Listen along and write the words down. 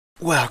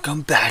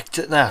Welcome back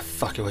to... Nah,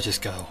 fuck it, we'll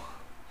just go.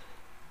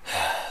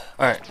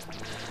 Alright.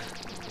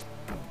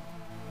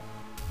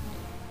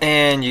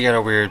 And you got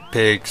a weird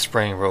pig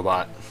spraying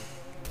robot.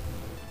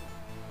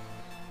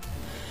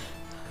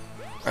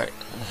 Alright.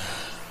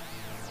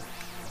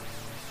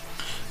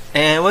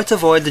 And let's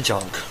avoid the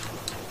junk.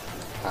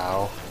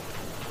 Ow.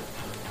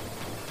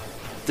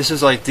 This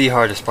is like the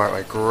hardest part,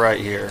 like right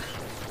here.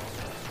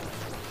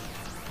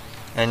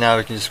 And now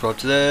we can just go up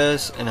to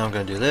this, and I'm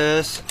gonna do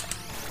this.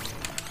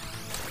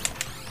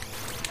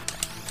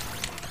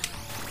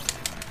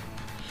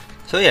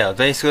 So yeah,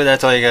 basically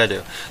that's all you gotta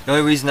do. The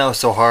only reason that was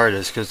so hard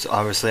is because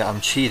obviously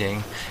I'm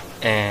cheating,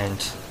 and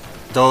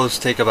those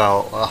take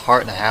about a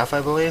heart and a half,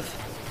 I believe.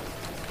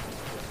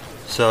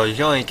 So you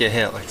can only get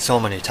hit like so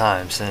many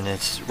times, and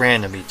it's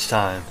random each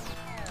time.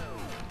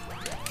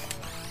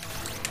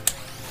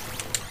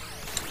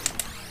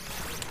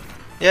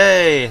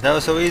 Yay! That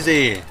was so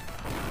easy!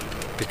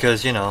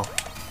 Because, you know,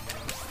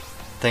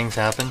 things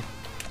happen.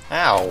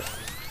 Ow!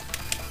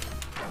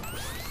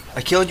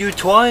 I killed you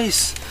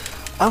twice!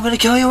 I'm gonna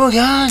kill you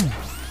again!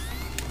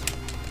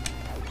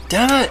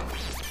 Damn it!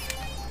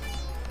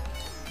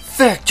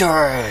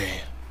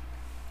 Victory!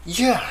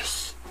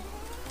 Yes!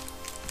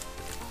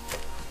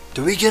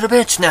 Do we get a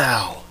bitch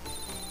now?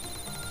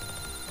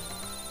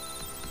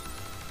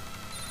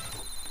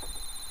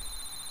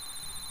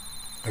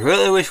 I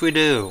really wish we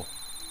do.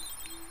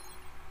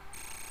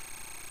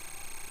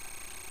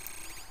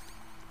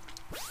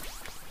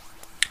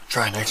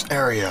 Try next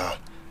area.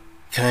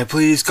 Can I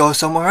please go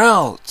somewhere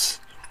else?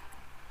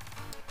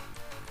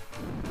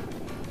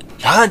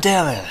 God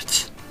damn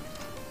it!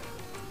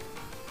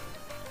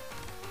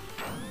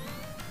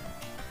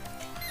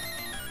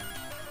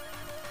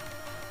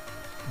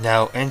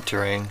 Now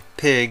entering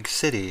Pig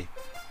City.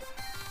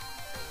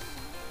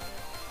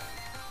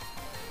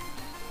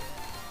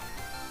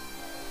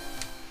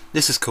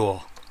 This is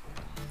cool.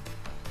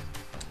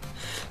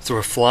 So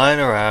we're flying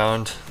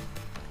around.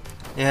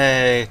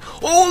 Yay!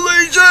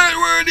 Holy shit!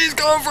 Where did these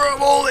come from?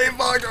 Holy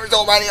fuck! There's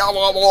so many of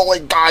them! Holy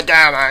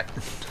goddamn it!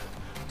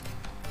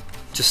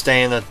 Just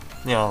stay in the,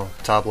 you know,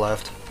 top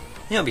left.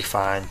 You'll be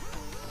fine.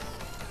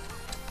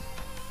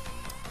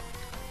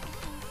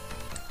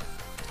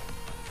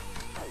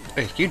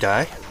 Hey, you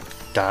die.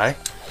 Die.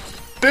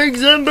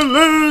 Pigs and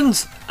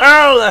balloons!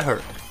 Ow, that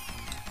hurt.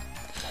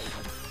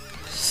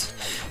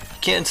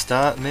 You can't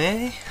stop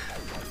me.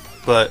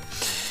 But,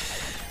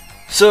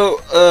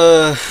 so,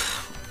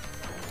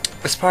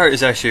 this part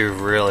is actually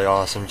really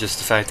awesome. Just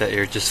the fact that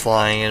you're just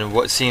flying in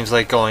what seems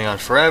like going on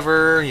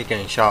forever. You're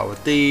getting shot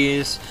with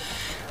these.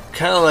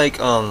 Kind of like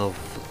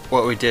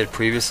what we did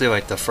previously,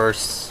 like the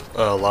first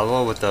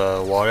level with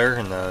the water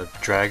and the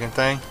dragon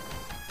thing.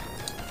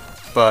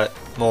 But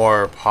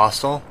more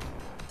hostile.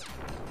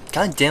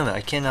 God damn it, I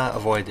cannot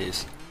avoid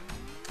these.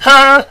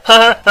 Ha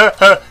ha ha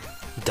ha!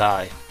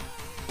 Die.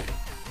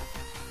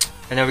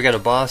 And now we got a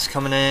boss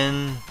coming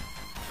in.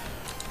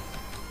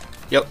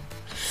 Yep.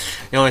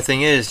 The only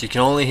thing is, you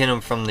can only hit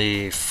him from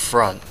the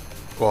front.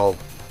 Well,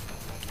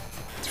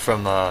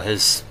 from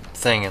his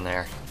thing in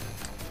there.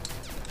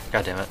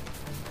 God damn it.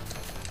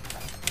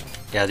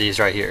 Yeah, these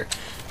right here.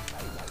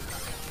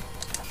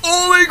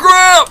 Holy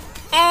crap!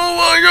 Oh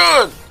my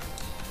god!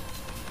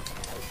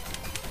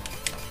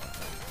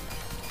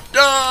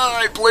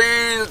 Die!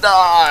 Please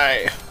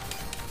die!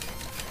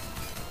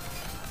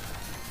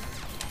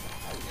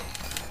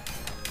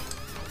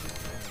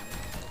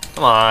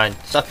 Come on,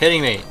 stop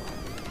hitting me.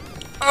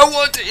 I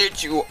want to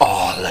hit you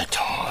all the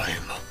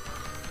time.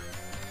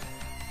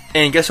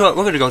 And guess what?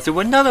 We're gonna go through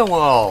another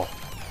wall.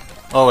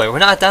 Oh wait, we're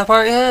not at that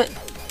part yet?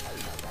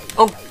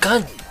 Oh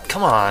god,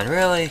 come on,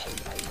 really?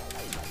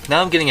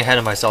 Now I'm getting ahead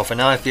of myself and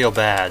now I feel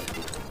bad.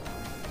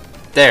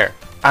 There,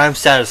 I'm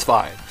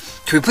satisfied.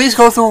 Can we please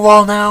go through a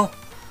wall now?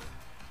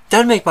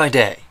 That'd make my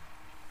day.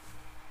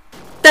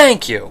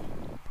 Thank you!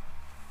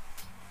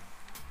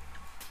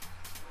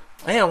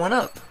 Hey, I went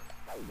up.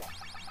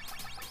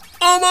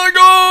 Oh my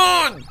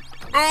god!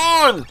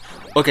 God!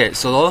 Okay,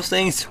 so those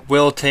things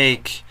will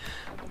take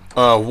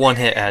one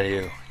hit out of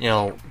you. You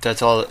know,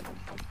 that's all.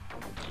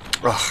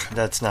 Ugh,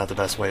 that's not the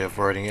best way of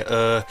wording it.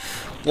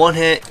 One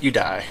hit, you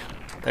die.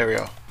 There we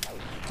go.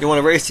 You want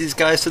to race these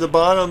guys to the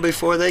bottom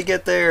before they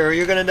get there, or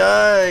you're gonna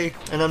die.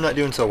 And I'm not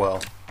doing so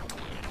well.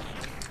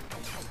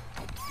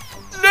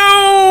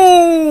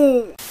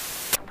 No!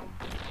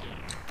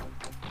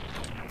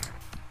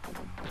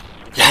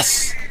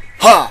 Yes!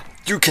 Ha!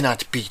 You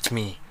cannot beat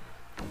me.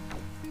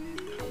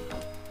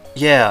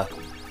 Yeah.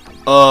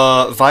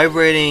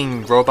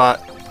 Vibrating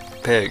robot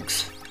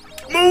pigs.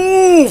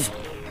 Move!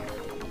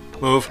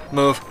 Move,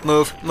 move,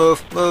 move,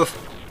 move, move.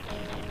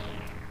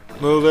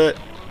 Move it.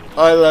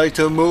 I like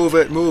to move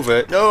it, move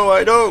it. No,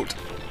 I don't.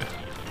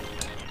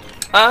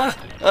 Press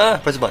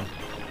the button.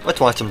 Let's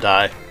watch him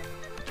die.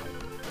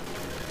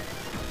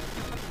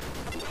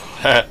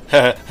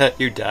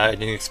 You died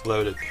and you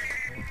exploded.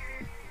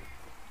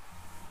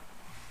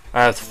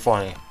 That's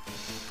funny.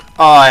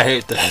 Oh, I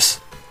hate this.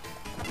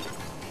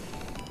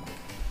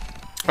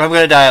 I'm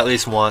gonna die at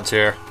least once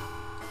here.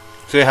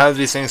 So you have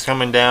these things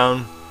coming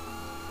down.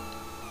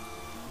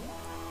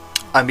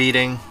 I'm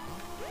eating.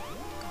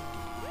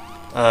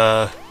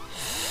 You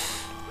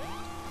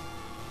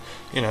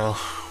know.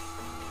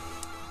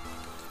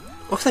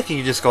 Looks like you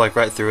can just go like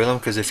right through them,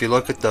 because if you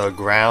look at the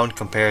ground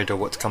compared to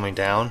what's coming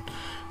down,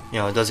 you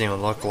know, it doesn't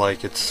even look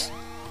like it's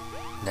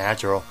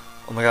natural.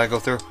 Oh my god, go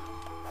through.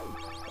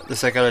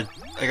 This I gotta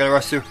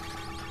rush through.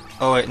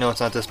 Oh wait, no, it's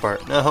not this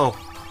part. No!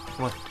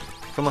 Come on.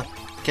 Come on.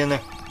 Get in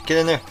there. Get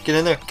in there. Get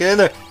in there. Get in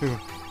there.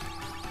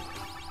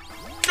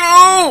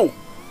 Go!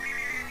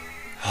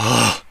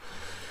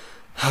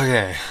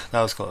 Okay,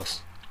 that was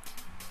close.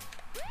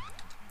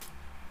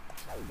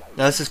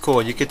 Now this is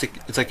cool. You get to,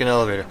 it's like an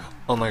elevator.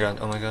 Oh my god,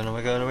 oh my god, oh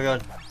my god, oh my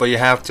god. But you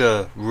have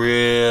to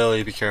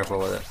really be careful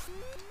with it.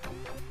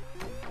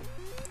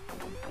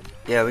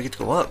 Yeah, we get to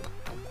go up.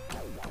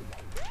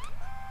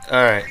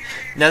 Alright.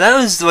 Now that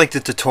was like the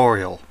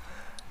tutorial.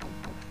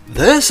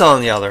 This, on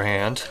the other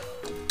hand...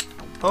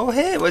 Oh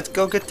hey, let's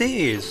go get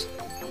these.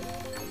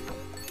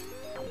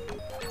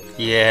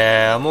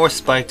 Yeah, more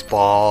spiked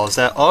balls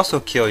that also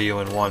kill you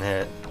in one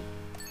hit.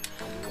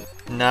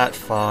 Not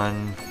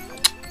fun.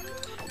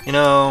 You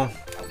know,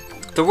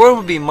 the world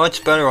would be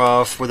much better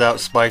off without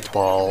spiked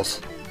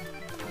balls.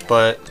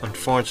 But,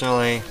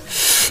 unfortunately...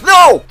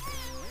 No!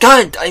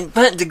 God, I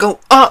meant to go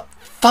up!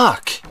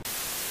 Fuck!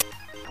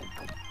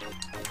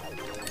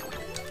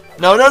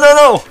 No, no, no,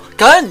 no!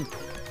 God!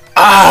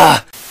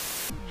 Ah!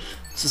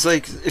 This is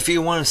like, if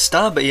you want to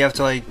stop it, you have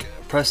to like,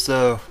 press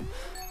the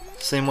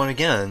same one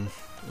again.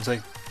 It's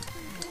like...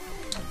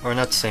 Or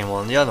not the same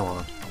one, the other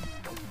one.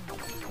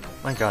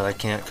 My god, I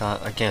can't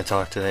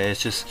talk today,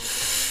 it's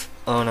just...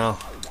 Oh no.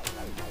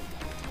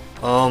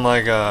 Oh my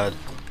god.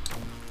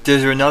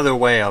 There's another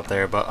way up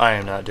there, but I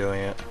am not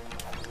doing it.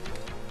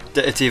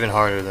 It's even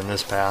harder than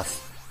this path.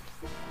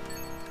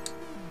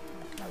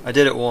 I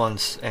did it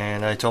once,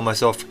 and I told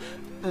myself,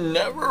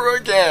 never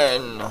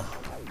again!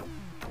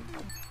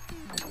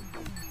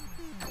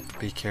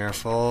 Be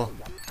careful.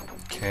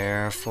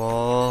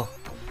 Careful.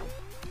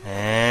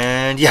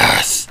 And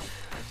yes!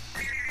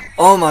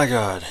 Oh my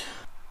god.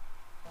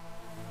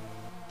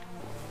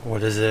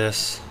 What is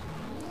this?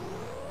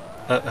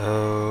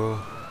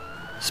 Uh-oh.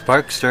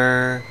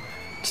 Sparkster.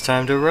 It's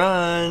time to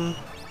run.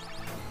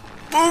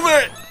 Move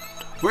it!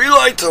 We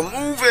like to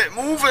move it!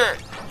 Move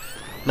it!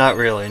 Not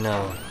really,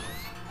 no.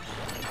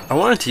 I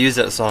wanted to use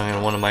that song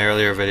in one of my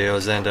earlier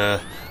videos, and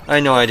I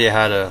had no idea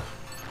how to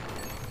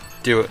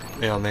do it,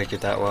 you know, make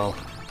it that well.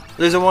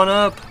 There's a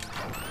 1-up!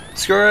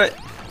 Screw it!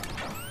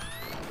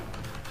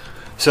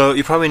 So,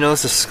 you probably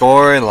noticed the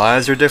score and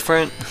lives are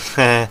different?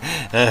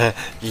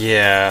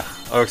 Yeah,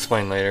 I'll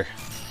explain later.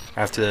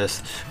 After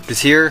this.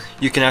 Because here,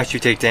 you can actually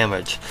take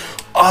damage.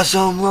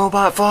 Awesome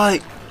robot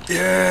fight!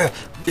 Yeah!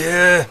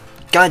 Yeah!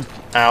 God!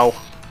 Ow!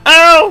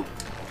 Ow!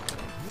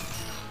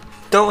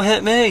 Don't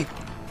hit me!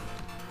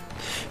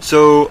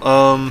 So,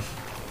 I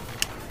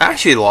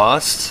actually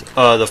lost,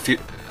 oh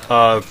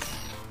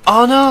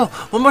no!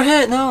 One more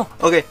hit! No!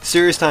 Okay,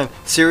 serious time.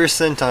 Serious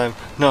sin time.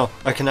 No,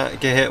 I cannot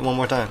get hit one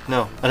more time.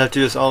 No, I'd have to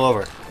do this all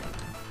over.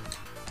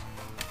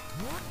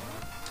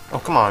 Oh,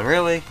 come on,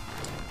 really?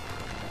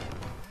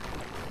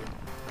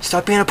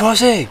 Stop being a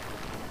pussy!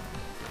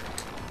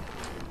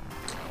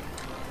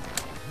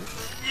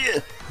 Yeah.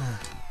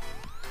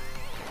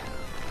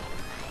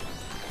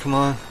 Come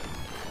on.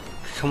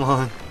 Come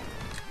on.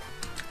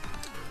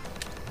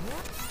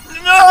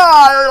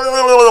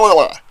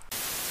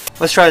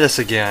 Let's try this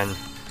again.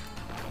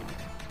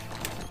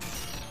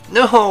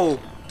 No!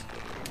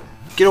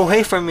 Get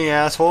away from me,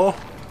 asshole!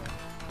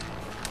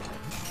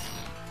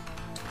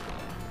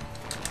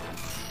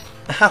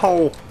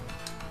 Ow!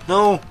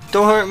 No!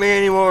 Don't hurt me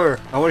anymore!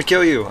 I want to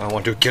kill you! I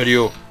want to kill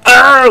you!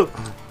 Ow!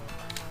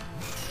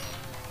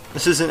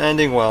 This isn't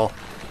ending well.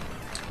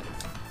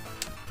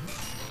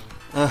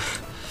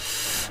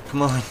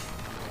 Come on.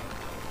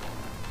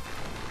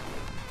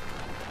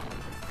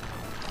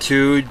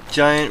 Two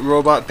giant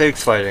robot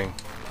pigs fighting.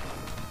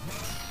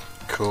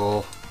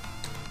 Cool.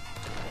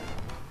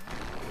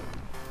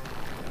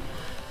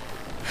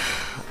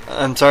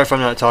 I'm sorry if I'm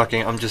not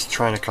talking, I'm just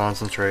trying to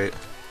concentrate.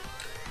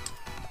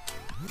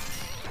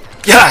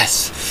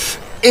 Yes!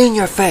 In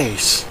your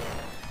face!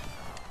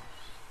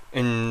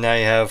 And now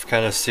you have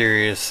kind of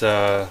serious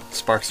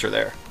Sparkster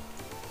there.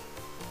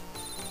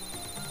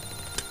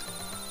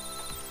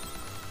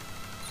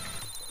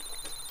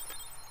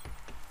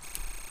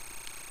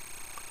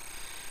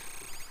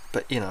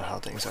 But you know how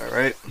things are,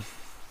 right?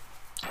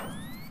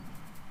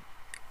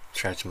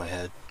 Scratching my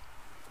head.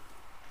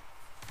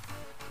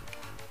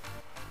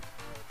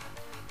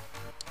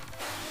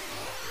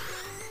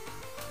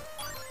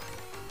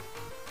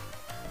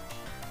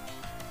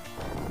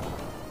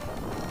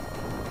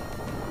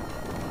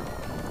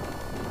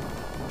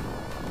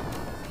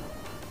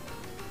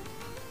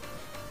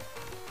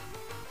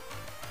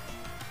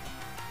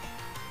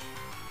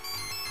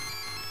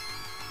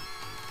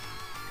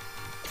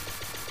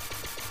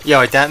 Yeah,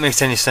 like that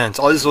makes any sense.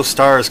 All these little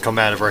stars come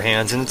out of her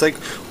hands and it's like,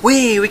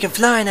 we can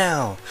fly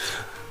now!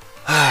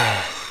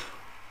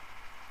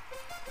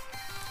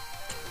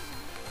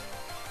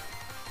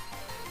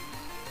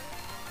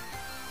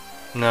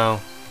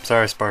 No,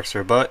 sorry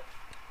Sparkster, but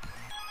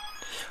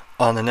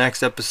on the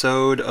next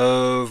episode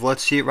of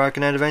Let's See It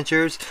Rocket Knight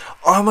Adventures,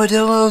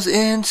 armadillos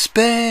in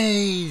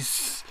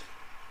space!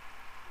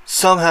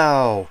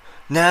 Somehow!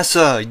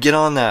 NASA, get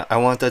on that. I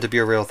want that to be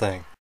a real thing.